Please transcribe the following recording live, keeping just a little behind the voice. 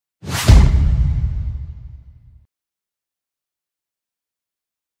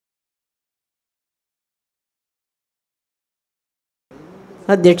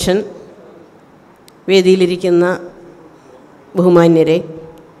അധ്യക്ഷൻ, വേദിയിലിരിക്കുന്ന ബഹുമാന്യരെ,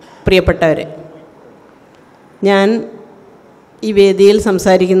 പ്രിയപ്പെട്ടവരെ, ഞാൻ ഈ വേദിയിൽ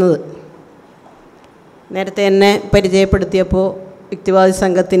സംസാരിക്കുന്നത് നേരത്തെ എന്നെ പരിചയപ്പെടുത്തിയപ്പോൾ യുക്തിവാദി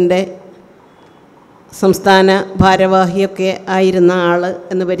സംഘത്തിൻ്റെ സംസ്ഥാന ഭാരവാഹിയൊക്കെ ആയിരുന്ന ആൾ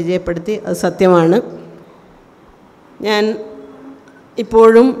എന്ന് പരിചയപ്പെടുത്തി. അത് സത്യമാണ്. ഞാൻ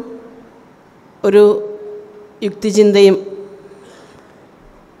ഇപ്പോഴും ഒരു യുക്തിചിന്തയും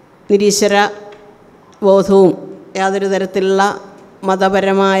നിരീശ്വര ബോധവും യാതൊരു തരത്തിലുള്ള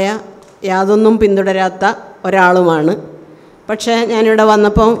മതപരമായ യാതൊന്നും പിന്തുടരാത്ത ഒരാളുമാണ്. പക്ഷേ ഞാനിവിടെ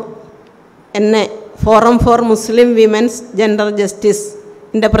വന്നപ്പം എന്നെ ഫോറം ഫോർ മുസ്ലിം വിമൻസ് ജെൻഡർ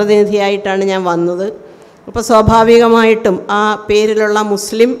ജസ്റ്റിസിൻ്റെ പ്രതിനിധിയായിട്ടാണ് ഞാൻ വന്നത്. അപ്പോൾ സ്വാഭാവികമായിട്ടും ആ പേരിലുള്ള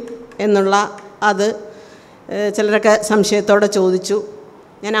മുസ്ലിം എന്നുള്ള അത് ചിലരൊക്കെ സംശയത്തോടെ ചോദിച്ചു.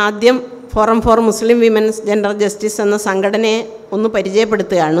 ഞാൻ ആദ്യം ഫോറം ഫോർ മുസ്ലിം വിമൻസ് ജെൻഡർ ജസ്റ്റിസ് എന്ന സംഘടനയെ ഒന്ന്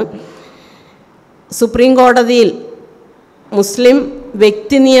പരിചയപ്പെടുത്തുകയാണ്. സുപ്രീം കോടതിയിൽ മുസ്ലിം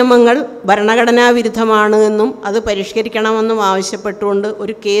വ്യക്തി നിയമങ്ങൾ ഭരണഘടനാ വിരുദ്ധമാണ് എന്നും അത് പരിഷ്കരിക്കണമെന്നും ആവശ്യപ്പെട്ടുകൊണ്ട്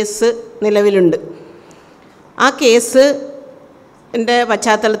ഒരു കേസ് നിലവിലുണ്ട്. ആ കേസിൻ്റെ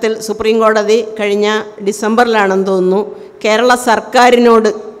പശ്ചാത്തലത്തിൽ സുപ്രീം കോടതി കഴിഞ്ഞ ഡിസംബറിലാണെന്ന് തോന്നുന്നു കേരള സർക്കാരിനോട്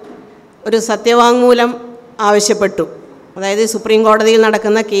ഒരു സത്യവാങ്മൂലം ആവശ്യപ്പെട്ടു. അതായത് സുപ്രീം കോടതിയിൽ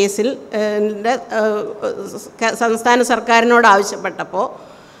നടക്കുന്ന കേസിൽ സംസ്ഥാന സർക്കാരിനോട് ആവശ്യപ്പെട്ടപ്പോൾ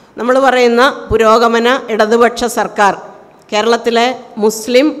നമ്മൾ പറയുന്ന പുരോഗമന ഇടതുപക്ഷ സർക്കാർ കേരളത്തിലെ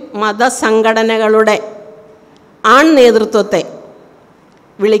മുസ്ലിം മതസംഘടനകളുടെ ആൺ നേതൃത്വത്തെ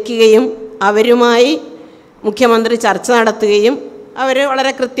വിളിക്കുകയും അവരുമായി മുഖ്യമന്ത്രി ചർച്ച നടത്തുകയും അവർ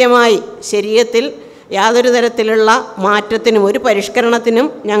വളരെ കൃത്യമായി ശരീഅത്തിൽ യാതൊരു തരത്തിലുള്ള മാറ്റത്തിനും ഒരു പരിഷ്കരണത്തിനും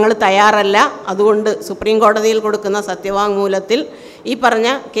ഞങ്ങൾ തയ്യാറല്ല, അതുകൊണ്ട് സുപ്രീം കോടതിയിൽ കൊടുക്കുന്ന സത്യവാങ്മൂലത്തിൽ ഈ പറഞ്ഞ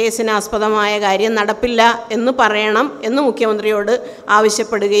കേസിനാസ്പദമായ കാര്യം നടപ്പില്ല എന്ന് പറയണം എന്ന് മുഖ്യമന്ത്രിയോട്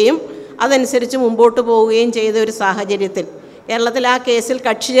ആവശ്യപ്പെടുകയും അതനുസരിച്ച് മുമ്പോട്ട് പോവുകയും ചെയ്ത ഒരു സാഹചര്യത്തിൽ കേരളത്തിൽ ആ കേസിൽ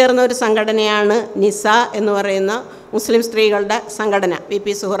കക്ഷി ചേർന്ന ഒരു സംഘടനയാണ് നിസ എന്ന് പറയുന്ന മുസ്ലിം സ്ത്രീകളുടെ സംഘടന,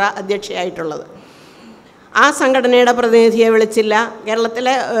 VP സുഹറ അധ്യക്ഷയായിട്ടുള്ളത്. ആ സംഘടനയുടെ പ്രതിനിധിയെ വിളിച്ചില്ല.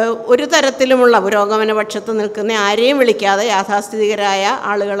 കേരളത്തിലെ ഒരു തരത്തിലുമുള്ള പുരോഗമന പക്ഷത്ത് നിൽക്കുന്ന ആരെയും വിളിക്കാതെ യാഥാസ്ഥിതികരായ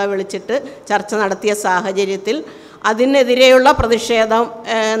ആളുകളെ വിളിച്ചിട്ട് ചർച്ച നടത്തിയ സാഹചര്യത്തിൽ അതിനെതിരെയുള്ള പ്രതിഷേധം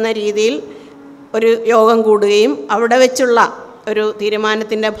എന്ന രീതിയിൽ ഒരു യോഗം കൂടുകയും അവിടെ വെച്ചുള്ള ഒരു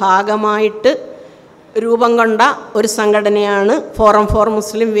തീരുമാനത്തിൻ്റെ ഭാഗമായിട്ട് രൂപം കൊണ്ട ഒരു സംഘടനയാണ് ഫോറം ഫോർ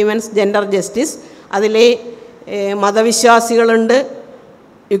മുസ്ലിം വിമൻസ് ജെൻഡർ ജസ്റ്റിസ്. അതിലെ മതവിശ്വാസികളുണ്ട്,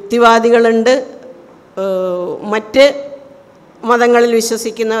 യുക്തിവാദികളുണ്ട്, മറ്റ് മതങ്ങളിൽ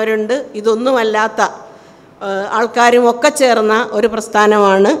വിശ്വസിക്കുന്നവരുണ്ട്, ഇതൊന്നുമല്ലാത്ത ആൾക്കാരും ഒക്കെ ചേർന്ന ഒരു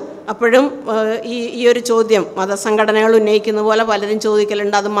പ്രസ്ഥാനമാണ്. അപ്പോഴും ഈ ഒരു ചോദ്യം മതസംഘടനകൾ ഉന്നയിക്കുന്ന പോലെ പലരും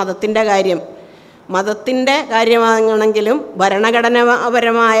ചോദിക്കലുണ്ട്, അത് മതത്തിൻ്റെ കാര്യമാണെങ്കിലും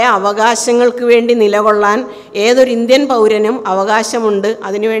ഭരണഘടനാപരമായ അവകാശങ്ങൾക്ക് വേണ്ടി നിലകൊള്ളാൻ ഏതൊരു ഇന്ത്യൻ പൗരനും അവകാശമുണ്ട്,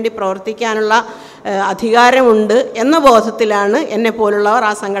 അതിനുവേണ്ടി പ്രവർത്തിക്കാനുള്ള അധികാരമുണ്ട് എന്ന ബോധത്തിലാണ് എന്നെപ്പോലുള്ളവർ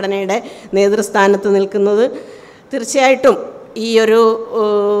ആ സംഘടനയുടെ നേതൃസ്ഥാനത്ത് നിൽക്കുന്നത്. തീർച്ചയായിട്ടും ഈ ഒരു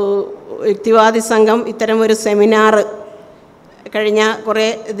യുക്തിവാദി സംഘം ഇത്തരമൊരു സെമിനാർ കഴിഞ്ഞ കുറേ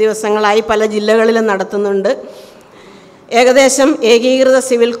ദിവസങ്ങളായി പല ജില്ലകളിലും നടത്തുന്നുണ്ട്. ഏകദേശം ഏകീകൃത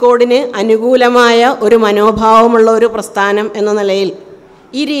സിവിൽ കോഡിന് അനുകൂലമായ ഒരു മനോഭാവമുള്ള ഒരു പ്രസ്ഥാനം എന്ന നിലയിൽ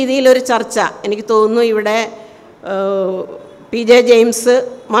ഈ രീതിയിലൊരു ചർച്ച എനിക്ക് തോന്നുന്നു ഇവിടെ PJ ജെയിംസ്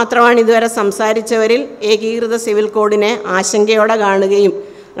മാത്രമാണ് ഇതുവരെ സംസാരിച്ചവരിൽ ഏകീകൃത സിവിൽ കോഡിനെ ആശങ്കയോടെ കാണുകയും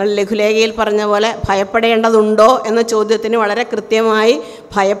ലഘുലേഖയിൽ പറഞ്ഞ പോലെ ഭയപ്പെടേണ്ടതുണ്ടോ എന്ന ചോദ്യത്തിന് വളരെ കൃത്യമായി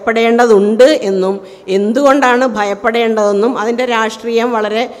ഭയപ്പെടേണ്ടതുണ്ട് എന്നും എന്തുകൊണ്ടാണ് ഭയപ്പെടേണ്ടതെന്നും അതിൻ്റെ രാഷ്ട്രീയം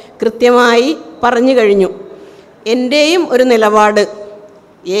വളരെ കൃത്യമായി പറഞ്ഞു കഴിഞ്ഞു. എൻ്റെയും ഒരു നിലപാട്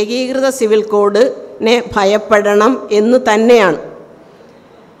ഏകീകൃത സിവിൽ കോഡിനെ ഭയപ്പെടണം എന്ന് തന്നെയാണ്.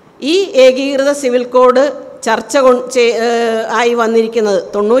 ഈ ഏകീകൃത സിവിൽ കോഡ് ചർച്ച ആയി വന്നിരിക്കുന്നത്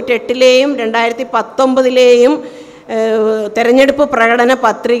 98-ലെയും 2019-ലെയും തെരഞ്ഞെടുപ്പ് പ്രകടന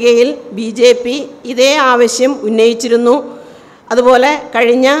പത്രികയിൽ BJP ഇതേ ആവശ്യം ഉന്നയിച്ചിരുന്നു. അതുപോലെ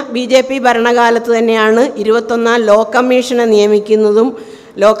കഴിഞ്ഞ BJP ഭരണകാലത്ത് തന്നെയാണ് 21ാം ലോ കമ്മീഷനെ നിയമിക്കുന്നതും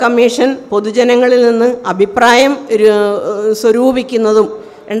ലോ കമ്മീഷൻ പൊതുജനങ്ങളിൽ നിന്ന് അഭിപ്രായം സ്വരൂപിക്കുന്നതും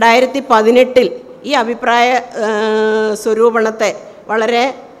 2018-ൽ ഈ അഭിപ്രായ സ്വരൂപണത്തെ വളരെ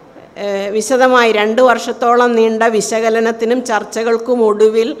വിശദമായി 2 വർഷത്തോളം നീണ്ട വിശകലനത്തിനും ചർച്ചകൾക്കും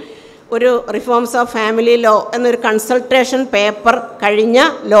ഒടുവിൽ ഒരു റിഫോംസ് ഓഫ് ഫാമിലി ലോ എന്നൊരു കൺസൾട്ടേഷൻ പേപ്പർ കഴിഞ്ഞ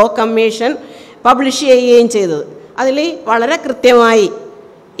ലോ കമ്മീഷൻ പബ്ലിഷ് ചെയ്യുകയും ചെയ്തത്. അതിൽ വളരെ കൃത്യമായി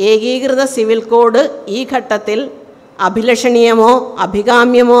ഏകീകൃത സിവിൽ കോഡ് ഈ ഘട്ടത്തിൽ അഭിലഷണീയമോ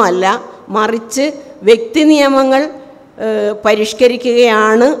അഭികാമ്യമോ അല്ല, മറിച്ച് വ്യക്തി നിയമങ്ങൾ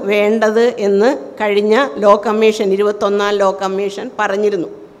പരിഷ്കരിക്കുകയാണ് വേണ്ടത് എന്ന് കഴിഞ്ഞ ലോ കമ്മീഷൻ 21ാം ലോ കമ്മീഷൻ പറഞ്ഞിരുന്നു.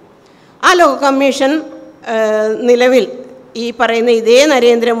 ആ ലോ കമ്മീഷൻ നിലവിൽ ഈ പറയുന്ന ഇതേ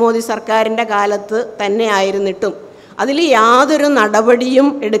നരേന്ദ്രമോദി സർക്കാരിൻ്റെ കാലത്ത് തന്നെ ആയിരുന്നിട്ടും അതിൽ യാതൊരു നടപടിയും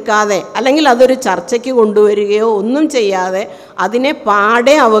എടുക്കാതെ അല്ലെങ്കിൽ അതൊരു ചർച്ചയ്ക്ക് കൊണ്ടുവരികയോ ഒന്നും ചെയ്യാതെ അതിനെ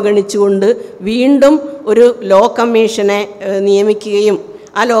പാടെ അവഗണിച്ചുകൊണ്ട് വീണ്ടും ഒരു ലോ കമ്മീഷനെ നിയമിക്കുകയും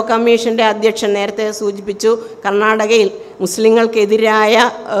ആ ലോ കമ്മീഷൻ്റെ അധ്യക്ഷൻ നേരത്തെ സൂചിപ്പിച്ചു കർണാടകയിൽ മുസ്ലിങ്ങൾക്കെതിരായ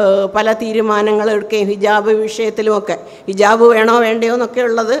പല തീരുമാനങ്ങളെടുക്കുകയും ഹിജാബ് വിഷയത്തിലുമൊക്കെ ഹിജാബ് വേണോ വേണ്ടയോ എന്നൊക്കെ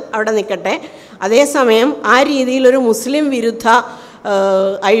ഉള്ളത് അവിടെ നിൽക്കട്ടെ. അതേസമയം ആ രീതിയിലൊരു മുസ്ലിം വിരുദ്ധ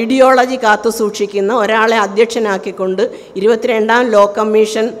ഐഡിയോളജി കാത്തു സൂക്ഷിക്കുന്ന ഒരാളെ അധ്യക്ഷനാക്കിക്കൊണ്ട് 22ാം ലോ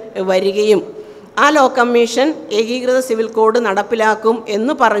കമ്മീഷൻ വരികയും ആ ലോ കമ്മീഷൻ ഏകീകൃത സിവിൽ കോഡ് നടപ്പിലാക്കും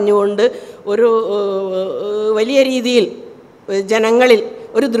എന്ന് പറഞ്ഞുകൊണ്ട് ഒരു വലിയ രീതിയിൽ ജനങ്ങളിൽ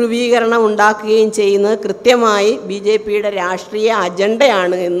ഒരു ധ്രുവീകരണം ഉണ്ടാക്കുകയും ചെയ്യുന്നത് കൃത്യമായി BJPയുടെ രാഷ്ട്രീയ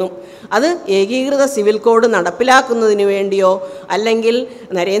അജണ്ടയാണ് എന്നും അത് ഏകീകൃത സിവിൽ കോഡ് നടപ്പിലാക്കുന്നതിന് വേണ്ടിയോ അല്ലെങ്കിൽ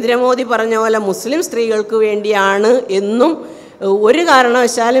നരേന്ദ്രമോദി പറഞ്ഞ പോലെ മുസ്ലിം സ്ത്രീകൾക്ക് വേണ്ടിയാണ് എന്നും ഒരു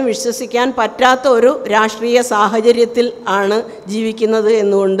കാരണവശാലും വിശ്വസിക്കാൻ പറ്റാത്ത ഒരു രാഷ്ട്രീയ സാഹചര്യത്തിൽ ആണ് ജീവിക്കുന്നത്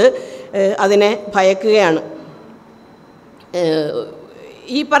എന്നുകൊണ്ട് അതിനെ ഭയക്കുകയാണ്.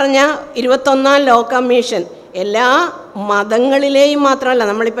 ഈ പറഞ്ഞ 21ാം ലോ കമ്മീഷൻ എല്ലാ മതങ്ങളിലെയും മാത്രമല്ല,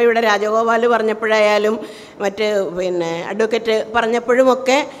 നമ്മളിപ്പോൾ ഇവിടെ രാജഗോപാൽ പറഞ്ഞപ്പോഴായാലും മറ്റ് അഡ്വക്കേറ്റ്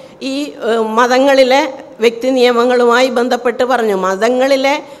പറഞ്ഞപ്പോഴുമൊക്കെ ഈ മതങ്ങളിലെ വ്യക്തി നിയമങ്ങളുമായി ബന്ധപ്പെട്ട് പറഞ്ഞു.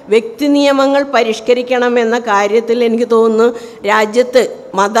 മതങ്ങളിലെ വ്യക്തി നിയമങ്ങൾ പരിഷ്കരിക്കണമെന്ന കാര്യത്തിൽ എനിക്ക് തോന്നുന്നു രാജ്യത്ത്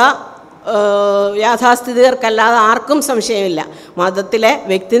മത യാഥാസ്ഥിതികർക്കല്ലാതെ ആർക്കും സംശയമില്ല. മതത്തിലെ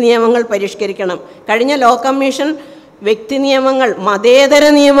വ്യക്തി നിയമങ്ങൾ പരിഷ്കരിക്കണം. കഴിഞ്ഞ ലോ കമ്മീഷൻ വ്യക്തി നിയമങ്ങൾ മതേതര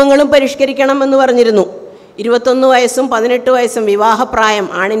നിയമങ്ങളും പരിഷ്കരിക്കണമെന്ന് പറഞ്ഞിരുന്നു. 21 വയസ്സും 18 വയസ്സും വിവാഹപ്രായം,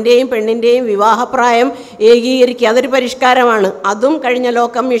 ആണിൻ്റെയും പെണ്ണിൻ്റെയും വിവാഹപ്രായം ഏകീകരിക്കുക, അതൊരു പരിഷ്കാരമാണ്. അതും കഴിഞ്ഞ ലോ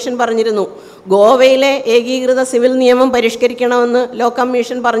കമ്മീഷൻ പറഞ്ഞിരുന്നു. ഗോവയിലെ ഏകീകൃത സിവിൽ നിയമം പരിഷ്കരിക്കണമെന്ന് ലോ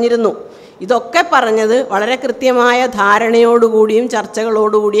കമ്മീഷൻ പറഞ്ഞിരുന്നു. ഇതൊക്കെ പറഞ്ഞത് വളരെ കൃത്യമായ ധാരണയോടുകൂടിയും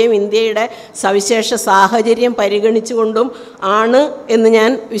ചർച്ചകളോടുകൂടിയും ഇന്ത്യയുടെ സവിശേഷ സാഹചര്യം പരിഗണിച്ചുകൊണ്ടും ആണ് എന്ന്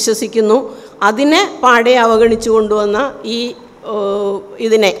ഞാൻ വിശ്വസിക്കുന്നു. അതിനെ പാടെ അവഗണിച്ചു കൊണ്ടുവന്ന ഈ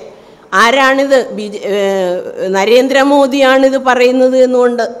ഇതിനെ ആരാണിത് നരേന്ദ്രമോദിയാണിത് പറയുന്നത്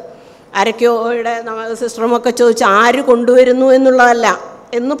എന്നുകൊണ്ട് ആരൊക്കെയോ ഇവിടെ സിസ്റ്ററുമൊക്കെ ചോദിച്ചു ആര് കൊണ്ടുവരുന്നു എന്നുള്ളതല്ല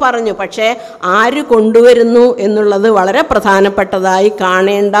എന്ന് പറഞ്ഞു. പക്ഷേ ആര് കൊണ്ടുവരുന്നു എന്നുള്ളത് വളരെ പ്രധാനപ്പെട്ടതായി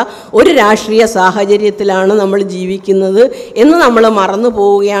കാണേണ്ട ഒരു രാഷ്ട്രീയ സാഹചര്യത്തിലാണ് നമ്മൾ ജീവിക്കുന്നത് എന്ന് നമ്മൾ മറന്നു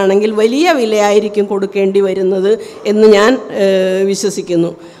പോവുകയാണെങ്കിൽ വലിയ വിലയായിരിക്കും കൊടുക്കേണ്ടി വരുന്നത് എന്ന് ഞാൻ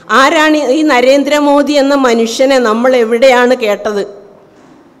വിശ്വസിക്കുന്നു. ആരാണ് ഈ നരേന്ദ്രമോദി എന്ന മനുഷ്യനെ നമ്മൾ എവിടെയാണ് കേട്ടത്?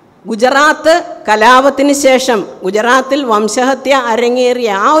 ഗുജറാത്ത് കലാപത്തിന് ശേഷം ഗുജറാത്തിൽ വംശഹത്യ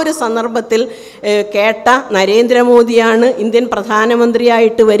അരങ്ങേറിയ ആ ഒരു സന്ദർഭത്തിൽ കേട്ട നരേന്ദ്രമോദിയാണ് ഇന്ത്യൻ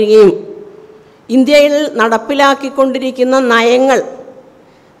പ്രധാനമന്ത്രിയായിട്ട് വരികയും ഇന്ത്യയിൽ നടപ്പിലാക്കിക്കൊണ്ടിരിക്കുന്ന നയങ്ങൾ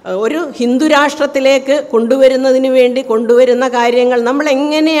ഒരു ഹിന്ദു രാഷ്ട്രത്തിലേക്ക് കൊണ്ടുവരുന്നതിന് വേണ്ടി കൊണ്ടുവരുന്ന കാര്യങ്ങൾ നമ്മൾ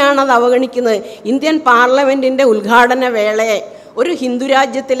എങ്ങനെയാണത് അവഗണിക്കുന്നത്? ഇന്ത്യൻ പാർലമെൻറ്റിൻ്റെ ഉദ്ഘാടന വേളയെ ഒരു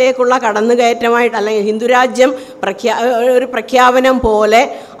ഹിന്ദുരാജ്യത്തിലേക്കുള്ള കടന്നുകയറ്റമായിട്ട് അല്ലെങ്കിൽ ഹിന്ദുരാജ്യം ഒരു പ്രഖ്യാപനം പോലെ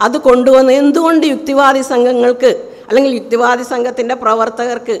അത് കൊണ്ടുവന്ന് എന്തുകൊണ്ട് യുക്തിവാദി സംഘങ്ങൾക്ക് അല്ലെങ്കിൽ യുക്തിവാദി സംഘത്തിൻ്റെ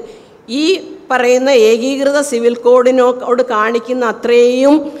പ്രവർത്തകർക്ക് ഈ പറയുന്ന ഏകീകൃത സിവിൽ കോഡിനോട് കാണിക്കുന്ന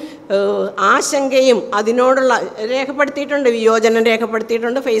അത്രയും ആശങ്കയും അതിനോടുള്ള രേഖപ്പെടുത്തിയിട്ടുണ്ട്, വിയോജനം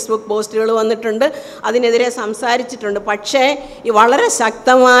രേഖപ്പെടുത്തിയിട്ടുണ്ട്, ഫേസ്ബുക്ക് പോസ്റ്റുകൾ വന്നിട്ടുണ്ട്, അതിനെതിരെ സംസാരിച്ചിട്ടുണ്ട്. പക്ഷേ ഈ വളരെ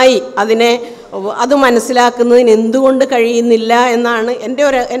ശക്തമായി അത് മനസ്സിലാക്കുന്നതിന് എന്തുകൊണ്ട് കഴിയുന്നില്ല എന്നാണ്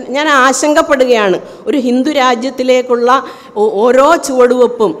ഞാൻ ആശങ്കപ്പെടുകയാണ്. ഒരു ഹിന്ദു രാജ്യത്തിലേക്കുള്ള ഓരോ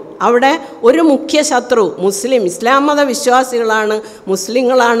ചുവടുവെപ്പും അവിടെ ഒരു മുഖ്യ ശത്രു ഇസ്ലാം മത വിശ്വാസികളാണ്,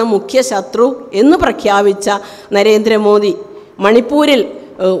 മുസ്ലിങ്ങളാണ് മുഖ്യ ശത്രു എന്ന് പ്രഖ്യാപിച്ച നരേന്ദ്രമോദി മണിപ്പൂരിൽ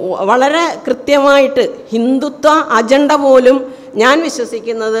വളരെ കൃത്യമായിട്ട് ഹിന്ദുത്വ അജണ്ട പോലും ഞാൻ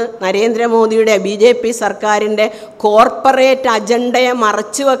വിശ്വസിക്കുന്നത് നരേന്ദ്രമോദിയുടെ BJP സർക്കാരിൻ്റെ കോർപ്പറേറ്റ് അജണ്ടയെ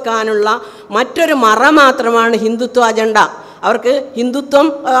മറച്ചു വെക്കാനുള്ള മറ്റൊരു മറ മാത്രമാണ് ഹിന്ദുത്വ അജണ്ട. അവർക്ക് ഹിന്ദുത്വം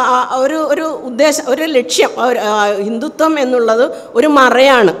ഒരു ഉദ്ദേശം, ഒരു ലക്ഷ്യം, ഹിന്ദുത്വം എന്നുള്ളത് ഒരു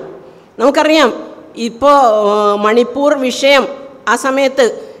മറയാണ്. നമുക്കറിയാം ഇപ്പോൾ മണിപ്പൂർ വിഷയം ആ സമയത്ത്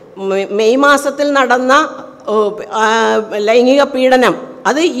മെയ് മാസത്തിൽ നടന്ന ലൈംഗിക പീഡനം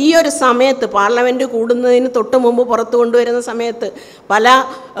അത് ഈ ഒരു സമയത്ത് പാർലമെൻറ്റ് കൂടുന്നതിന് തൊട്ട് മുമ്പ് പുറത്തു കൊണ്ടുവരുന്ന സമയത്ത് പല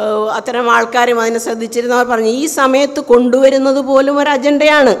അത്തരം ആൾക്കാരും അതിനെ ശ്രദ്ധിച്ചിരുന്നവർ പറഞ്ഞു ഈ സമയത്ത് കൊണ്ടുവരുന്നത് പോലും ഒരു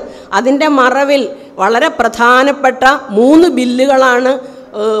അജണ്ടയാണ്. അതിൻ്റെ മറവിൽ വളരെ പ്രധാനപ്പെട്ട 3 ബില്ലുകളാണ്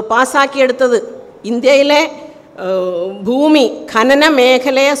പാസ്സാക്കിയെടുത്തത്. ഇന്ത്യയിലെ ഭൂമി ഖനന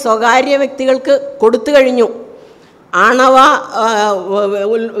മേഖലയെ സ്വകാര്യ വ്യക്തികൾക്ക് കൊടുത്തു കഴിഞ്ഞു. ആണവ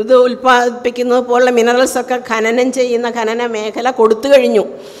ഇത് ഉൽപ്പാദിപ്പിക്കുന്നത് പോലുള്ള മിനറൽസൊക്കെ ഖനനം ചെയ്യുന്ന ഖനന മേഖല കൊടുത്തു കഴിഞ്ഞു.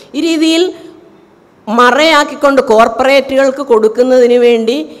 ഈ രീതിയിൽ മറയാക്കിക്കൊണ്ട് കോർപ്പറേറ്റുകൾക്ക് കൊടുക്കുന്നതിന്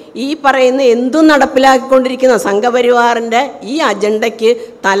വേണ്ടി ഈ പറയുന്ന എന്തും നടപ്പിലാക്കിക്കൊണ്ടിരിക്കുന്ന സംഘപരിവാറിൻ്റെ ഈ അജണ്ടയ്ക്ക്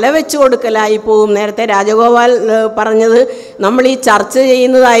തലവെച്ച് കൊടുക്കലായി പോകും. നേരത്തെ രാജഗോപാൽ പറഞ്ഞത് നമ്മൾ ഈ ചർച്ച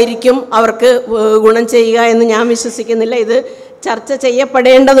ചെയ്യുന്നതായിരിക്കും അവർക്ക് ഗുണം ചെയ്യുക എന്ന് ഞാൻ വിശ്വസിക്കുന്നില്ല. ഇത് ചർച്ച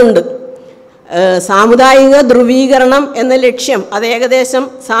ചെയ്യപ്പെടേണ്ടതുണ്ട്. സാമുദായിക ധ്രുവീകരണം എന്ന ലക്ഷ്യം അത് ഏകദേശം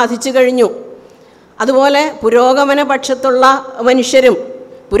സാധിച്ചു കഴിഞ്ഞു. അതുപോലെ പുരോഗമന പക്ഷത്തുള്ള മനുഷ്യരും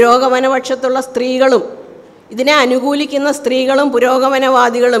പുരോഗമന പക്ഷത്തുള്ള സ്ത്രീകളും ഇതിനെ അനുകൂലിക്കുന്ന സ്ത്രീകളും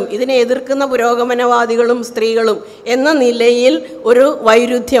പുരോഗമനവാദികളും ഇതിനെ എതിർക്കുന്ന പുരോഗമനവാദികളും സ്ത്രീകളും എന്ന നിലയിൽ ഒരു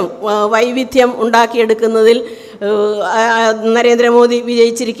വൈവിധ്യം ഉണ്ടാക്കിയെടുക്കുന്നതിൽ നരേന്ദ്രമോദി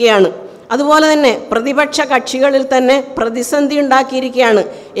വിജയിച്ചിരിക്കുകയാണ്. അതുപോലെ തന്നെ പ്രതിപക്ഷ കക്ഷികളിൽ തന്നെ പ്രതിസന്ധി ഉണ്ടാക്കിയിരിക്കുകയാണ്.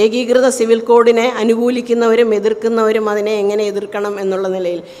 ഏകീകൃത സിവിൽ കോഡിനെ അനുകൂലിക്കുന്നവരും എതിർക്കുന്നവരും അതിനെ എങ്ങനെ എതിർക്കണം എന്നുള്ള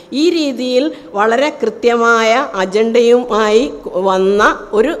നിലയിൽ ഈ രീതിയിൽ വളരെ കൃത്യമായ അജണ്ടയുമായി വന്ന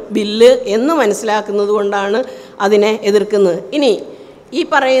ഒരു ബില്ല് എന്ന് മനസ്സിലാക്കുന്നത് കൊണ്ടാണ് അതിനെ എതിർക്കുന്നത്. ഇനി ഈ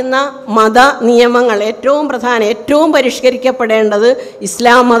പറയുന്ന മത നിയമങ്ങൾ ഏറ്റവും പരിഷ്കരിക്കപ്പെടേണ്ടത്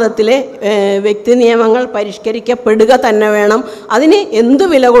ഇസ്ലാം മതത്തിലെ വ്യക്തി നിയമങ്ങൾ പരിഷ്കരിക്കപ്പെടുക തന്നെ വേണം. അതിന് എന്ത്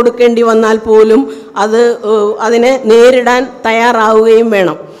വില കൊടുക്കേണ്ടി വന്നാൽ പോലും അതിനെ നേരിടാൻ തയ്യാറാവുകയും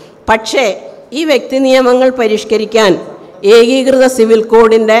വേണം. പക്ഷേ ഈ വ്യക്തി നിയമങ്ങൾ പരിഷ്കരിക്കാൻ ഏകീകൃത സിവിൽ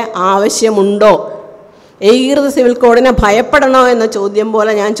കോഡിൻ്റെ ആവശ്യമുണ്ടോ? ഏകീകൃത സിവിൽ കോഡിനെ ഭയപ്പെടണോ എന്ന ചോദ്യം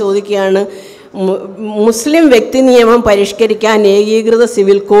പോലെ ഞാൻ ചോദിക്കുകയാണ്. മുസ്ലിം വ്യക്തി നിയമം പരിഷ്കരിക്കാൻ ഏകീകൃത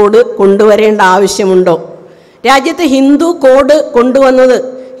സിവിൽ കോഡ് കൊണ്ടുവരേണ്ട ആവശ്യമുണ്ടോ? രാജ്യത്ത് ഹിന്ദു കോഡ്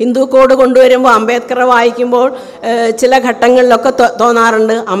കൊണ്ടുവരുമ്പോൾ അംബേദ്കറെ വായിക്കുമ്പോൾ ചില ഘട്ടങ്ങളിലൊക്കെ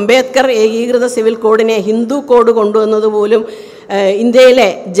തോന്നാറുണ്ട് അംബേദ്കർ ഏകീകൃത സിവിൽ കോഡിനെ ഹിന്ദു കോഡ് കൊണ്ടുവന്നത് പോലും ഇന്ത്യയിലെ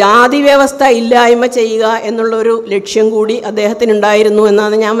ജാതി വ്യവസ്ഥ ഇല്ലായ്മ ചെയ്യുക എന്നുള്ളൊരു ലക്ഷ്യം കൂടി അദ്ദേഹത്തിനുണ്ടായിരുന്നു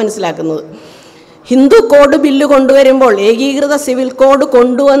എന്നാണ് ഞാൻ മനസ്സിലാക്കുന്നത്. ഹിന്ദു കോഡ് ബില്ല് കൊണ്ടുവരുമ്പോൾ ഏകീകൃത സിവിൽ കോഡ്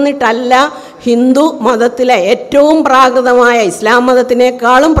കൊണ്ടുവന്നിട്ടല്ല ഹിന്ദു മതത്തിലെ ഏറ്റവും പ്രാകൃതമായ ഇസ്ലാം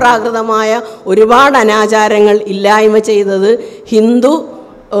മതത്തിനേക്കാളും പ്രാകൃതമായ ഒരുപാട് അനാചാരങ്ങൾ ഇല്ലായ്മ ചെയ്തത് ഹിന്ദു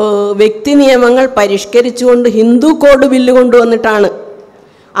വ്യക്തി നിയമങ്ങൾ പരിഷ്കരിച്ചുകൊണ്ട് ഹിന്ദു കോഡ് ബില്ല് കൊണ്ടുവന്നിട്ടാണ്.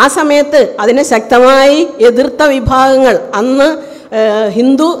 ആ സമയത്ത് അതിനെ ശക്തമായി എതിർത്ത വിഭാഗങ്ങൾ അന്ന്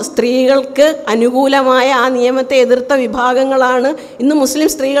ഹിന്ദു സ്ത്രീകൾക്ക് അനുകൂലമായ ആ നിയമത്തെ എതിർത്ത വിഭാഗങ്ങളാണ് ഇന്ന് മുസ്ലിം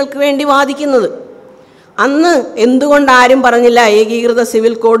സ്ത്രീകൾക്ക് വേണ്ടി വാദിക്കുന്നത്. അന്ന് എന്തുകൊണ്ട് ആരും പറഞ്ഞില്ല ഏകീകൃത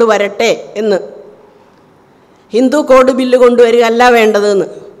സിവിൽ കോഡ് വരട്ടെ എന്ന്? ഹിന്ദു കോഡ് ബില്ല് കൊണ്ടുവരിക അല്ല വേണ്ടതെന്ന്.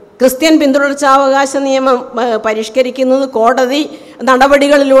 ക്രിസ്ത്യൻ പിന്തുടർച്ചാവകാശ നിയമം പരിഷ്കരിക്കുന്നത് കോടതി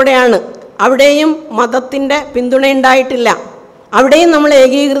നടപടികളിലൂടെയാണ്. അവിടെയും മതത്തിൻ്റെ പിന്തുണയുണ്ടായിട്ടില്ല. അവിടെയും നമ്മൾ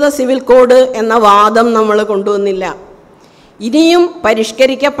ഏകീകൃത സിവിൽ കോഡ് എന്ന വാദം നമ്മൾ കൊണ്ടുവന്നില്ല. ഇനിയും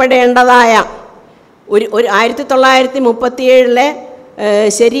പരിഷ്കരിക്കപ്പെടേണ്ടതായ ഒരു 1937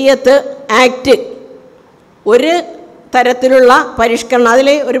 ശരീഅത്ത് ആക്ട് ഒരു തരത്തിലുള്ള പരിഷ്കരണം, അതിൽ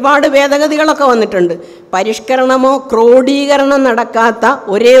ഒരുപാട് ഭേദഗതികളൊക്കെ വന്നിട്ടുണ്ട്. പരിഷ്കരണമോ ക്രോഡീകരണം നടക്കാത്ത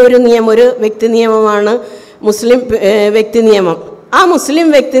ഒരേ ഒരു വ്യക്തി നിയമമാണ് മുസ്ലിം വ്യക്തി നിയമം. ആ മുസ്ലിം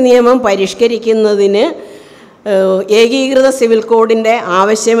വ്യക്തി നിയമം പരിഷ്കരിക്കുന്നതിന് ഏകീകൃത സിവിൽ കോഡിൻ്റെ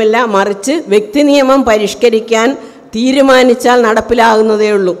ആവശ്യമില്ല. മറിച്ച് വ്യക്തി നിയമം പരിഷ്കരിക്കാൻ തീരുമാനിച്ചാൽ നടപ്പിലാകുന്നതേ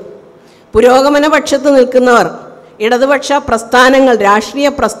ഉള്ളൂ. പുരോഗമന പക്ഷത്ത് നിൽക്കുന്നവർ, ഇടതുപക്ഷ പ്രസ്ഥാനങ്ങൾ, രാഷ്ട്രീയ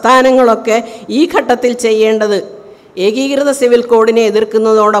പ്രസ്ഥാനങ്ങളൊക്കെ ഈ ഘട്ടത്തിൽ ചെയ്യേണ്ടത് ഏകീകൃത സിവിൽ കോഡിനെ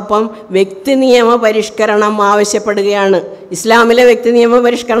എതിർക്കുന്നതോടൊപ്പം വ്യക്തി നിയമ പരിഷ്കരണം ആവശ്യപ്പെടുകയാണ്. ഇസ്ലാമിലെ വ്യക്തി നിയമ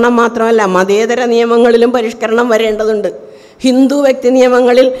പരിഷ്കരണം മാത്രമല്ല, മതേതര നിയമങ്ങളിലും പരിഷ്കരണം വരേണ്ടതുണ്ട്. ഹിന്ദു വ്യക്തി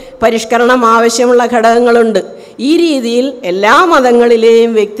നിയമങ്ങളിൽ പരിഷ്കരണം ആവശ്യമുള്ള ഘടകങ്ങളുണ്ട്. ഈ രീതിയിൽ എല്ലാ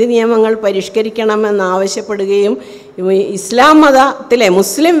മതങ്ങളിലെയും വ്യക്തി നിയമങ്ങൾ പരിഷ്കരിക്കണമെന്നാവശ്യപ്പെടുകയും ഇസ്ലാം മതത്തിലെ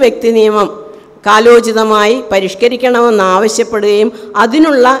മുസ്ലിം വ്യക്തി നിയമം കാലോചിതമായി പരിഷ്കരിക്കണമെന്നാവശ്യപ്പെടുകയും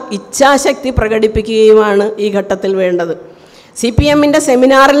അതിനുള്ള ഇച്ഛാശക്തി പ്രകടിപ്പിക്കുകയുമാണ് ഈ ഘട്ടത്തിൽ വേണ്ടത്. CPMൻ്റെ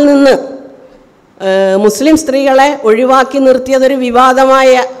സെമിനാറിൽ നിന്ന് മുസ്ലിം സ്ത്രീകളെ ഒഴിവാക്കി നിർത്തിയതൊരു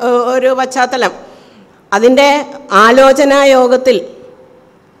വിവാദമായ ഒരു പശ്ചാത്തലം. അതിൻ്റെ ആലോചനാ യോഗത്തിൽ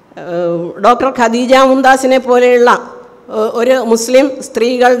ഡോക്ടർ ഖദീജ മുംതാസിനെ പോലെയുള്ള ഒരു മുസ്ലിം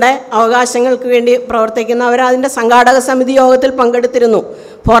സ്ത്രീകളുടെ അവകാശങ്ങൾക്ക് വേണ്ടി പ്രവർത്തിക്കുന്നവർ അതിൻ്റെ സംഘാടക സമിതി യോഗത്തിൽ പങ്കെടുത്തിരുന്നു.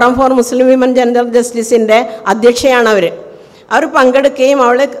 ഫോറം ഫോർ മുസ്ലിം വിമൻ ജെൻഡർ ജസ്റ്റിസിൻ്റെ അധ്യക്ഷയാണ് അവർ പങ്കെടുക്കുകയും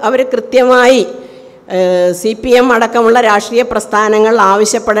അവർ കൃത്യമായി CPM അടക്കമുള്ള രാഷ്ട്രീയ പ്രസ്ഥാനങ്ങൾ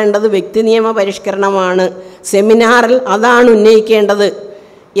ആവശ്യപ്പെടേണ്ടത് വ്യക്തി നിയമ പരിഷ്കരണമാണ്, സെമിനാറിൽ അതാണ് ഉന്നയിക്കേണ്ടത്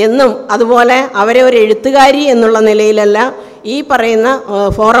എന്നും, അതുപോലെ അവരെ ഒരു എഴുത്തുകാരി എന്നുള്ള നിലയിലല്ല, ഈ പറയുന്ന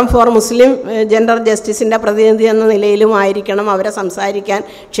ഫോറം ഫോർ മുസ്ലിം ജെൻഡർ ജസ്റ്റിസിൻ്റെ പ്രതിനിധി എന്ന നിലയിലും ആയിരിക്കണം അവരെ സംസാരിക്കാൻ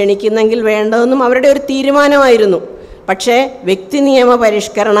ക്ഷണിക്കുന്നെങ്കിൽ വേണ്ടതെന്നും അവരുടെ ഒരു തീരുമാനമായിരുന്നു. പക്ഷേ വ്യക്തി നിയമ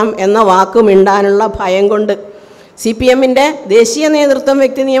പരിഷ്കരണം എന്ന വാക്ക് മിണ്ടാനുള്ള ഭയം കൊണ്ട് CPMൻ്റെ ദേശീയ നേതൃത്വം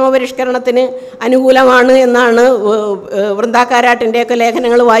വ്യക്തി നിയമപരിഷ്കരണത്തിന് അനുകൂലമാണ് എന്നാണ് വൃന്ദാക്കാരാട്ടിൻ്റെയൊക്കെ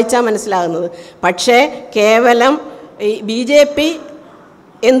ലേഖനങ്ങൾ വായിച്ചാൽ മനസ്സിലാകുന്നത്. പക്ഷേ കേവലം ഈ BJP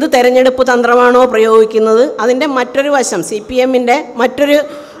എന്ത് തെരഞ്ഞെടുപ്പ് തന്ത്രമാണോ പ്രയോഗിക്കുന്നത് അതിൻ്റെ മറ്റൊരു വശം, CPMൻ്റെ മറ്റൊരു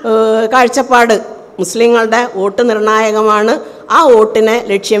കാഴ്ചപ്പാട്, മുസ്ലിങ്ങളുടെ വോട്ട് നിർണായകമാണ്. ആ വോട്ടിനെ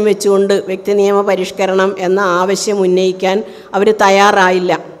ലക്ഷ്യം വെച്ചുകൊണ്ട് വ്യക്തി നിയമ പരിഷ്കരണം എന്ന ആവശ്യം ഉന്നയിക്കാൻ അവർ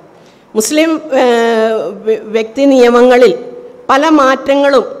തയ്യാറായില്ല. മുസ്ലിം വ്യക്തി നിയമങ്ങളിൽ പല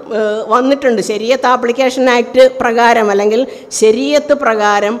മാറ്റങ്ങളും വന്നിട്ടുണ്ട്. ശരീഅത്ത് ആപ്ലിക്കേഷൻ ആക്ട് പ്രകാരം അല്ലെങ്കിൽ ശരീഅത്ത്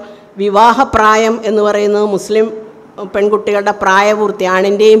പ്രകാരം വിവാഹപ്രായം എന്ന് പറയുന്നത് മുസ്ലിം പെൺകുട്ടികളുടെ പ്രായപൂർത്തി,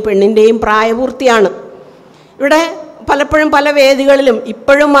 ആണിൻ്റെയും പെണ്ണിൻ്റെയും പ്രായപൂർത്തിയാണ്. ഇവിടെ പലപ്പോഴും പല വേദികളിലും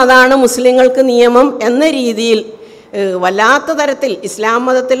ഇപ്പോഴും അതാണ് മുസ്ലിങ്ങൾക്ക് നിയമം എന്ന രീതിയിൽ വല്ലാത്ത തരത്തിൽ ഇസ്ലാം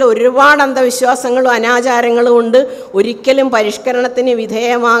മതത്തിൽ ഒരുപാട് അന്ധവിശ്വാസങ്ങളും അനാചാരങ്ങളും ഉണ്ട്. ഒരിക്കലും പരിഷ്കരണത്തിന്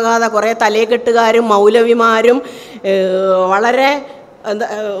വിധേയമാകാതെ കുറേ തലേകെട്ടുകാരും മൗലവിമാരും വളരെ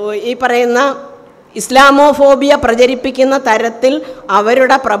ഈ പറയുന്ന ഇസ്ലാമോഫോബിയ പ്രചരിപ്പിക്കുന്ന തരത്തിൽ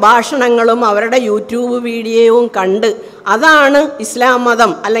അവരുടെ പ്രഭാഷണങ്ങളും അവരുടെ യൂട്യൂബ് വീഡിയോയും കണ്ട് അതാണ് ഇസ്ലാം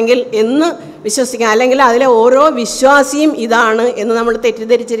മതം അല്ലെങ്കിൽ എന്ന് വിശ്വസിക്കുക, അല്ലെങ്കിൽ അതിലെ ഓരോ വിശ്വാസിയും ഇതാണ് എന്ന് നമ്മൾ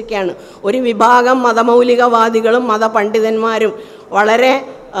തെറ്റിദ്ധരിച്ചിരിക്കുകയാണ്. ഒരു വിഭാഗം മതമൗലികവാദികളും മതപണ്ഡിതന്മാരും വളരെ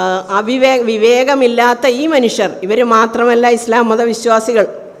വിവേകമില്ലാത്ത ഈ മനുഷ്യർ, ഇവർ മാത്രമല്ല ഇസ്ലാം മതവിശ്വാസികൾ.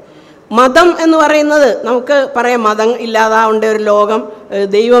 മതം എന്ന് പറയുന്നത് നമുക്ക് പറയാം, മതം ഇല്ലാതാവേണ്ട ഒരു ലോകം,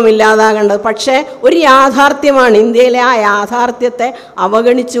 ദൈവമില്ലാതാകേണ്ടത്. പക്ഷേ ഒരു യാഥാർത്ഥ്യമാണ്. ഇന്ത്യയിലെ ആ യാഥാർത്ഥ്യത്തെ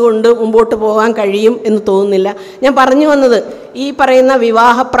അവഗണിച്ചുകൊണ്ട് മുമ്പോട്ട് പോകാൻ കഴിയും എന്ന് തോന്നുന്നില്ല. ഞാൻ പറഞ്ഞു വന്നത് ഈ പറയുന്ന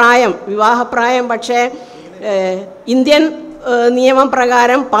വിവാഹപ്രായം പക്ഷേ ഇന്ത്യൻ നിയമം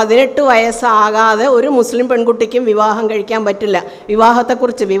പ്രകാരം 18 വയസ്സാകാതെ ഒരു മുസ്ലിം പെൺകുട്ടിക്കും വിവാഹം കഴിക്കാൻ പറ്റില്ല.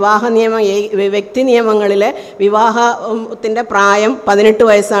 വിവാഹത്തെക്കുറിച്ച് വ്യക്തി നിയമങ്ങളിലെ വിവാഹത്തിൻ്റെ പ്രായം 18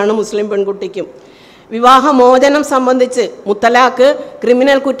 വയസ്സാണ് മുസ്ലിം പെൺകുട്ടിക്കും. വിവാഹമോചനം സംബന്ധിച്ച് മുത്തലാഖ്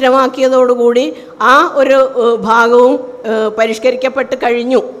ക്രിമിനൽ കുറ്റമാക്കിയതോടുകൂടി ആ ഒരു ഭാഗവും പരിഷ്കരിക്കപ്പെട്ട്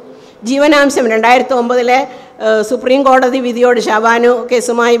കഴിഞ്ഞു. ജീവനാംശം 2009 സുപ്രീം കോടതി വിധിയോട്, ഷാബാനു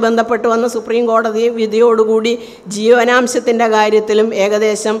കേസുമായി ബന്ധപ്പെട്ട് വന്ന സുപ്രീം കോടതി വിധിയോടുകൂടി ജീവനാംശത്തിൻ്റെ കാര്യത്തിലും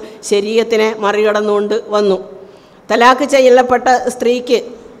ഏകദേശം ശരീഅത്തിനെ മറികടന്നുകൊണ്ട് വന്നു. തലാഖ് ചെയ്യപ്പെട്ട സ്ത്രീക്ക്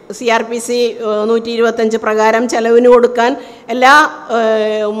CRPC 125 പ്രകാരം ചെലവിന് കൊടുക്കാൻ എല്ലാ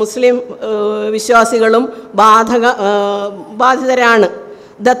മുസ്ലിം വിശ്വാസികളും ബാധിതരാണ്.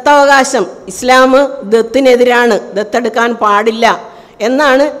 ദത്തവകാശം, ഇസ്ലാം ദത്തിനെതിരാണ്, ദത്തെടുക്കാൻ പാടില്ല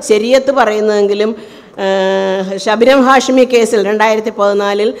എന്നാണ് ശരീഅത്ത് പറയുന്നതെങ്കിലും ഷബിരം ഹാഷിമി കേസിൽ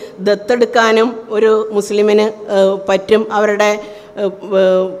 2014 ദത്തെടുക്കാനും ഒരു മുസ്ലിമിന് പറ്റും. അവരുടെ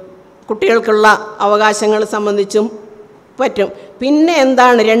കുട്ടികൾക്കുള്ള അവകാശങ്ങൾ സംബന്ധിച്ചും പറ്റും. പിന്നെ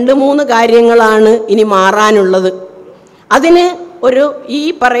എന്താണ്, 2-3 കാര്യങ്ങളാണ് ഇനി മാറാനുള്ളത്. അതിന് ഈ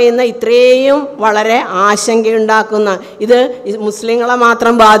പറയുന്ന ഇത്രയും വളരെ ആശങ്കയുണ്ടാക്കുന്ന, ഇത് മുസ്ലിങ്ങളെ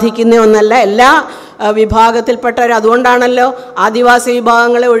മാത്രം ബാധിക്കുന്ന ഒന്നല്ല, എല്ലാ വിഭാഗത്തിൽപ്പെട്ടവർ. അതുകൊണ്ടാണല്ലോ ആദിവാസി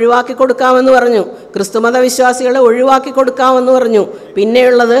വിഭാഗങ്ങളെ ഒഴിവാക്കി കൊടുക്കാമെന്ന് പറഞ്ഞു, ക്രിസ്തുമത വിശ്വാസികളെ ഒഴിവാക്കി കൊടുക്കാമെന്ന് പറഞ്ഞു.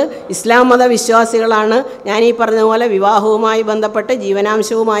 പിന്നെയുള്ളത് ഇസ്ലാം മത വിശ്വാസികളാണ്. ഞാനീ പറഞ്ഞതുപോലെ വിവാഹവുമായി ബന്ധപ്പെട്ട്,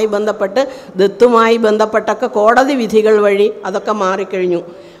 ജീവനാംശവുമായി ബന്ധപ്പെട്ട്, ദത്തുമായി ബന്ധപ്പെട്ടൊക്കെ കോടതി വിധികൾ വഴി അതൊക്കെ മാറിക്കഴിഞ്ഞു.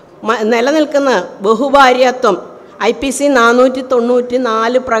 നിലനിൽക്കുന്ന ബഹുഭാര്യത്വം IPC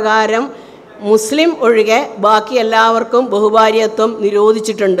 494 പ്രകാരം മുസ്ലിം ഒഴികെ ബാക്കി എല്ലാവർക്കും ബഹുഭാര്യത്വം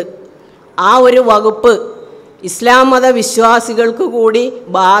നിരോധിച്ചിട്ടുണ്ട്. ആ ഒരു വകുപ്പ് ഇസ്ലാം മത വിശ്വാസികൾക്ക് കൂടി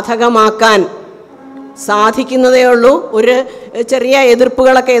ബാധകമാക്കാൻ സാധിക്കുന്നതേ ഉള്ളൂ. ഒരു ചെറിയ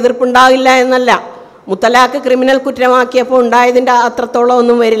എതിർപ്പുണ്ടാകില്ല എന്നല്ല. മുത്തലാഖ് ക്രിമിനൽ കുറ്റമാക്കിയപ്പോൾ ഉണ്ടായതിൻ്റെ അത്രത്തോളം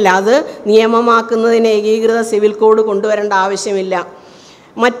ഒന്നും വരില്ല. അത് നിയമമാക്കുന്നതിന് ഏകീകൃത സിവിൽ കോഡ് കൊണ്ടുവരേണ്ട ആവശ്യമില്ല.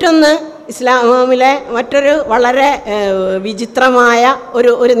 മറ്റൊന്ന്, ഇസ്ലാമിലെ മറ്റൊരു വളരെ വിചിത്രമായ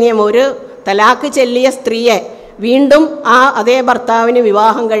ഒരു നിയമം, ഒരു തലാഖ് ചെല്ലിയ സ്ത്രീയെ വീണ്ടും അതേ ഭർത്താവിന്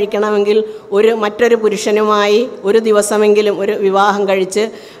വിവാഹം കഴിക്കണമെങ്കിൽ മറ്റൊരു പുരുഷനുമായി ഒരു ദിവസമെങ്കിലും ഒരു വിവാഹം കഴിച്ച്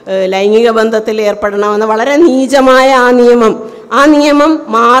ലൈംഗിക ബന്ധത്തിൽ ഏർപ്പെടണമെന്ന വളരെ നീചമായ ആ നിയമം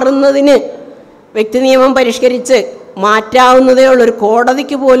മാറുന്നതിന് വ്യക്തി നിയമം പരിഷ്കരിച്ച് മാറ്റാവുന്നതേ ഉള്ളൂ. ഒരു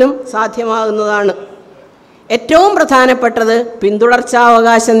കോടതിക്ക് പോലും സാധ്യമാകുന്നതാണ്. ഏറ്റവും പ്രധാനപ്പെട്ടത്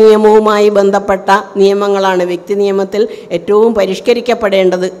പിന്തുടർച്ചാവകാശ നിയമവുമായി ബന്ധപ്പെട്ട നിയമങ്ങളാണ് വ്യക്തി നിയമത്തിൽ ഏറ്റവും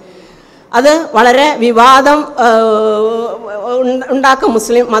പരിഷ്കരിക്കപ്പെടേണ്ടത്. അത് വളരെ വിവാദം ഉണ്ടാക്കും.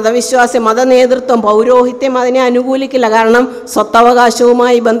 മുസ്ലിം മതനേതൃത്വം, പൗരോഹിത്യം അതിനെ അനുകൂലിക്കില്ല. കാരണം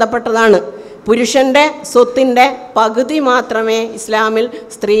സ്വത്തവകാശവുമായി ബന്ധപ്പെട്ടതാണ്. പുരുഷൻ്റെ സ്വത്തിൻ്റെ പകുതി മാത്രമേ ഇസ്ലാമിൽ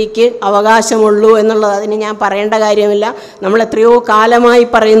സ്ത്രീക്ക് അവകാശമുള്ളൂ എന്നുള്ളത് അതിന് ഞാൻ പറയേണ്ട കാര്യമില്ല, നമ്മൾ എത്രയോ കാലമായി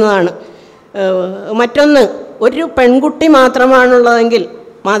പറയുന്നതാണ്. മറ്റൊന്ന്, ഒരു പെൺകുട്ടി മാത്രമാണുള്ളതെങ്കിൽ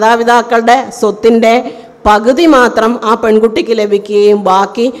മാതാപിതാക്കളുടെ സ്വത്തിൻ്റെ പകുതി മാത്രം ആ പെൺകുട്ടിക്ക് ലഭിക്കുകയും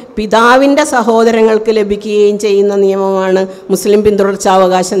ബാക്കി പിതാവിൻ്റെ സഹോദരങ്ങൾക്ക് ലഭിക്കുകയും ചെയ്യുന്ന നിയമമാണ് മുസ്ലിം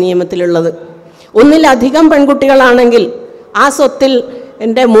പിന്തുടർച്ചാവകാശ നിയമത്തിലുള്ളത്. ഒന്നിലധികം പെൺകുട്ടികളാണെങ്കിൽ ആ സ്വത്തിൽ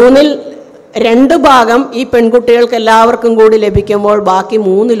എൻ്റെ 2 ഭാഗം ഈ പെൺകുട്ടികൾക്ക് എല്ലാവർക്കും കൂടി ലഭിക്കുമ്പോൾ ബാക്കി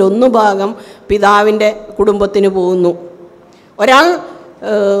 1/3 ഭാഗം പിതാവിൻ്റെ കുടുംബത്തിന് പോകുന്നു. ഒരാൾ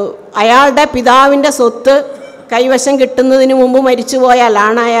അയാളുടെ പിതാവിൻ്റെ സ്വത്ത് കൈവശം കിട്ടുന്നതിന് മുമ്പ് മരിച്ചുപോയാൽ,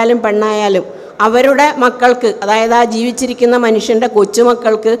 ആണായാലും പെണ്ണായാലും, അവരുടെ മക്കൾക്ക്, അതായത് ആ ജീവിച്ചിരിക്കുന്ന മനുഷ്യൻ്റെ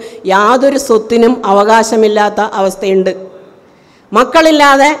കൊച്ചുമക്കൾക്ക് യാതൊരു സ്വത്തിനും അവകാശമില്ലാത്ത അവസ്ഥയുണ്ട്.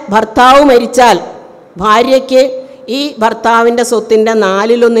 മക്കളില്ലാതെ ഭർത്താവ് മരിച്ചാൽ ഭാര്യയ്ക്ക് ഈ ഭർത്താവിൻ്റെ സ്വത്തിൻ്റെ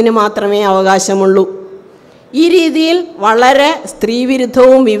 4/1 മാത്രമേ അവകാശമുള്ളൂ. ഈ രീതിയിൽ വളരെ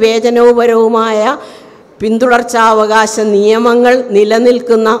സ്ത്രീവിരുദ്ധവും വിവേചനപരവുമായ പിന്തുടർച്ചാവകാശ നിയമങ്ങൾ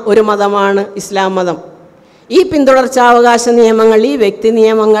നിലനിൽക്കുന്ന ഒരു മതമാണ് ഇസ്ലാം മതം. ഈ പിന്തുടർച്ചാവകാശ നിയമങ്ങൾ, ഈ വ്യക്തി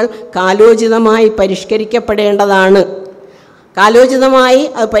നിയമങ്ങൾ കാലോചിതമായി പരിഷ്കരിക്കപ്പെടേണ്ടതാണ്. കാലോചിതമായി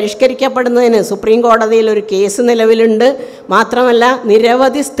അത് പരിഷ്കരിക്കപ്പെടുന്നതിന് സുപ്രീം കോടതിയിൽ ഒരു കേസ് നിലവിലുണ്ട്. മാത്രമല്ല,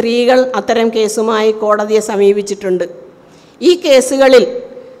 നിരവധി സ്ത്രീകൾ അത്തരം കേസുമായി കോടതിയെ സമീപിച്ചിട്ടുണ്ട്. ഈ കേസുകളിൽ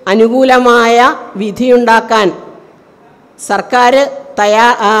അനുകൂലമായ വിധിയുണ്ടാക്കാൻ സർക്കാർ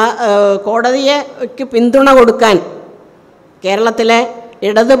കോടതിക്ക് പിന്തുണ കൊടുക്കാൻ കേരളത്തിലെ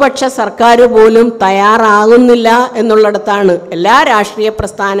ഇടതുപക്ഷ സർക്കാർ പോലും തയ്യാറാകുന്നില്ല എന്നുള്ളിടത്താണ് എല്ലാ രാഷ്ട്രീയ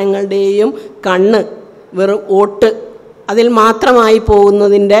പ്രസ്ഥാനങ്ങളുടെയും കണ്ണ് വെറും വോട്ട് അതിൽ മാത്രമായി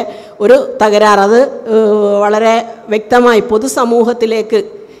പോകുന്നതിൻ്റെ ഒരു തകരാറ്. അത് വളരെ വ്യക്തമായി പൊതുസമൂഹത്തിലേക്ക്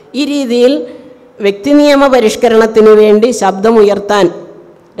ഈ രീതിയിൽ വ്യക്തി നിയമ പരിഷ്കരണത്തിന് വേണ്ടി ശബ്ദമുയർത്താൻ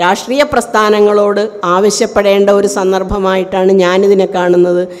രാഷ്ട്രീയ പ്രസ്ഥാനങ്ങളോട് ആവശ്യപ്പെടേണ്ട ഒരു സന്ദർഭമായിട്ടാണ് ഞാനിതിനെ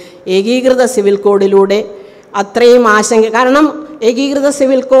കാണുന്നത്. ഏകീകൃത സിവിൽ കോഡിലൂടെ അത്രയും ആശങ്ക, കാരണം ഏകീകൃത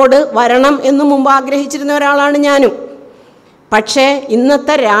സിവിൽ കോഡ് വരണം എന്ന് മുമ്പ് ആഗ്രഹിച്ചിരുന്ന ഒരാളാണ് ഞാനും. പക്ഷേ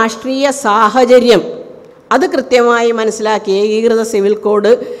ഇന്നത്തെ രാഷ്ട്രീയ സാഹചര്യം അത് കൃത്യമായി മനസ്സിലാക്കി ഏകീകൃത സിവിൽ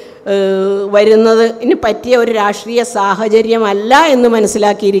കോഡ് വരുന്നത് ഇനി പറ്റിയ ഒരു രാഷ്ട്രീയ സാഹചര്യമല്ല എന്ന്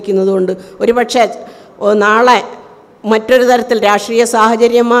മനസ്സിലാക്കിയിരിക്കുന്നതുകൊണ്ട് ഒരുപക്ഷെ നാളെ മറ്റൊരു തരത്തിൽ രാഷ്ട്രീയ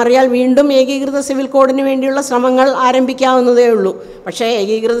സാഹചര്യം മാറിയാൽ വീണ്ടും ഏകീകൃത സിവിൽ കോഡിന് വേണ്ടിയുള്ള ശ്രമങ്ങൾ ആരംഭിക്കാവുന്നതേ ഉള്ളൂ. പക്ഷേ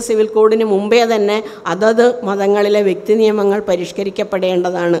ഏകീകൃത സിവിൽ കോഡിന് മുമ്പേ തന്നെ അതത് മതങ്ങളിലെ വ്യക്തി നിയമങ്ങൾ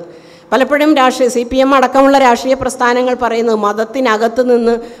പരിഷ്കരിക്കപ്പെടേണ്ടതാണ്. പലപ്പോഴും CPM അടക്കമുള്ള രാഷ്ട്രീയ പ്രസ്ഥാനങ്ങൾ പറയുന്നത് മതത്തിനകത്ത്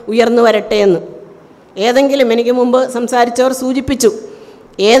നിന്ന് ഉയർന്നു വരട്ടെ എന്ന്. ഏതെങ്കിലും, എനിക്ക് മുമ്പ് സംസാരിച്ചവർ സൂചിപ്പിച്ചു,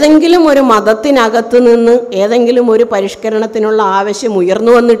 ഏതെങ്കിലും ഒരു മതത്തിനകത്ത് നിന്ന് ഏതെങ്കിലും ഒരു പരിഷ്കരണത്തിനുള്ള ആവശ്യം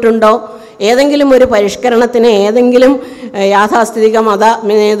ഉയർന്നു വന്നിട്ടുണ്ടോ? ഏതെങ്കിലും ഒരു പരിഷ്കരണത്തിന് ഏതെങ്കിലും യാഥാസ്ഥിതിക മത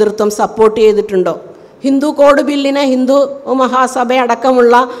നേതൃത്വം സപ്പോർട്ട് ചെയ്തിട്ടുണ്ടോ? ഹിന്ദു കോഡ് ബില്ലിനെ ഹിന്ദു മഹാസഭ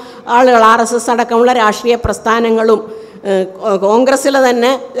അടക്കമുള്ള ആളുകൾ, RSS അടക്കമുള്ള രാഷ്ട്രീയ പ്രസ്ഥാനങ്ങളും കോൺഗ്രസ്സിലെ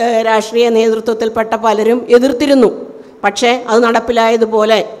തന്നെ രാഷ്ട്രീയ നേതൃത്വത്തിൽപ്പെട്ട പലരും എതിർത്തിരുന്നു. പക്ഷേ അത്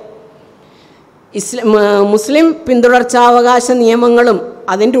നടപ്പിലായതുപോലെ മുസ്ലിം പിന്തുടർച്ചാവകാശ നിയമങ്ങളും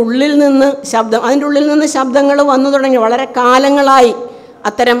അതിൻ്റെ ഉള്ളിൽ നിന്ന് ശബ്ദങ്ങൾ വന്നു തുടങ്ങി. വളരെ കാലങ്ങളായി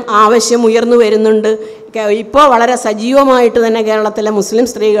അത്തരം ആവശ്യം ഉയർന്നു വരുന്നുണ്ട്. ഇപ്പോൾ വളരെ സജീവമായിട്ട് തന്നെ കേരളത്തിലെ മുസ്ലിം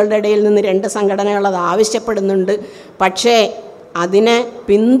സ്ത്രീകളുടെ ഇടയിൽ നിന്ന് 2 സംഘടനകൾ അത് ആവശ്യപ്പെടുന്നുണ്ട്. പക്ഷേ അതിനെ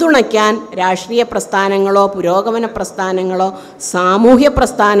പിന്തുണയ്ക്കാൻ രാഷ്ട്രീയ പ്രസ്ഥാനങ്ങളോ പുരോഗമന പ്രസ്ഥാനങ്ങളോ സാമൂഹ്യ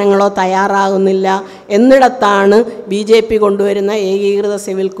പ്രസ്ഥാനങ്ങളോ തയ്യാറാകുന്നില്ല എന്നിടത്താണ് BJP കൊണ്ടുവരുന്ന ഏകീകൃത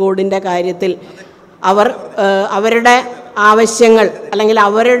സിവിൽ കോഡിൻ്റെ കാര്യത്തിൽ അവരുടെ ആവശ്യങ്ങൾ അല്ലെങ്കിൽ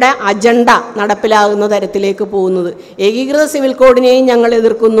അവരുടെ അജണ്ട നടപ്പിലാകുന്ന തരത്തിലേക്ക് പോകുന്നത്. ഏകീകൃത സിവിൽ കോഡിനെയും ഞങ്ങൾ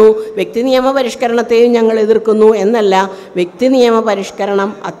എതിർക്കുന്നു, വ്യക്തി നിയമ പരിഷ്കരണത്തെയും ഞങ്ങൾ എതിർക്കുന്നു എന്നല്ല. വ്യക്തി നിയമ പരിഷ്കരണം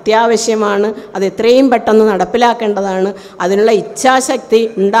അത്യാവശ്യമാണ്, അത് എത്രയും പെട്ടെന്ന് നടപ്പിലാക്കേണ്ടതാണ്. അതിനുള്ള ഇച്ഛാശക്തി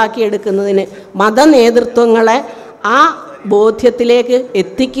ഉണ്ടാക്കിയെടുക്കുന്നതിന് മതനേതൃത്വങ്ങളെ ആ ബോധ്യത്തിലേക്ക്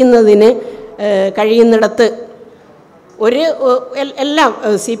എത്തിക്കുന്നതിന് കഴിയുന്നിടത്ത് എല്ലാം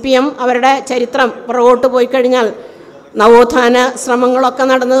CPM അവരുടെ ചരിത്രം പുറകോട്ട് പോയി കഴിഞ്ഞാൽ നവോത്ഥാന ശ്രമങ്ങളൊക്കെ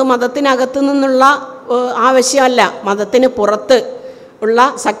നടന്നത് മതത്തിനകത്ത് നിന്നുള്ള ആവശ്യമല്ല, മതത്തിന് പുറത്ത് ഉള്ള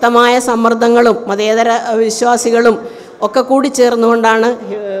ശക്തമായ സമ്മർദ്ദങ്ങളും മതേതര വിശ്വാസികളും ഒക്കെ കൂടി ചേർന്നുകൊണ്ടാണ്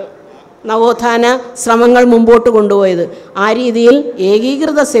നവോത്ഥാന ശ്രമങ്ങൾ മുമ്പോട്ട് കൊണ്ടുപോയത്. ആ രീതിയിൽ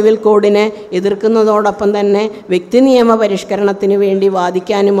ഏകീകൃത സിവിൽ കോഡിനെ എതിർക്കുന്നതോടൊപ്പം തന്നെ വ്യക്തി നിയമ പരിഷ്കരണത്തിന് വേണ്ടി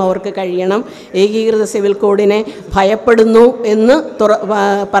വാദിക്കാനും അവർക്ക് കഴിയണം. ഏകീകൃത സിവിൽ കോഡിനെ ഭയപ്പെടുന്നു എന്ന്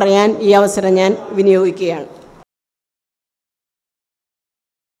പറയാൻ ഈ അവസരം ഞാൻ വിനിയോഗിക്കുകയാണ്.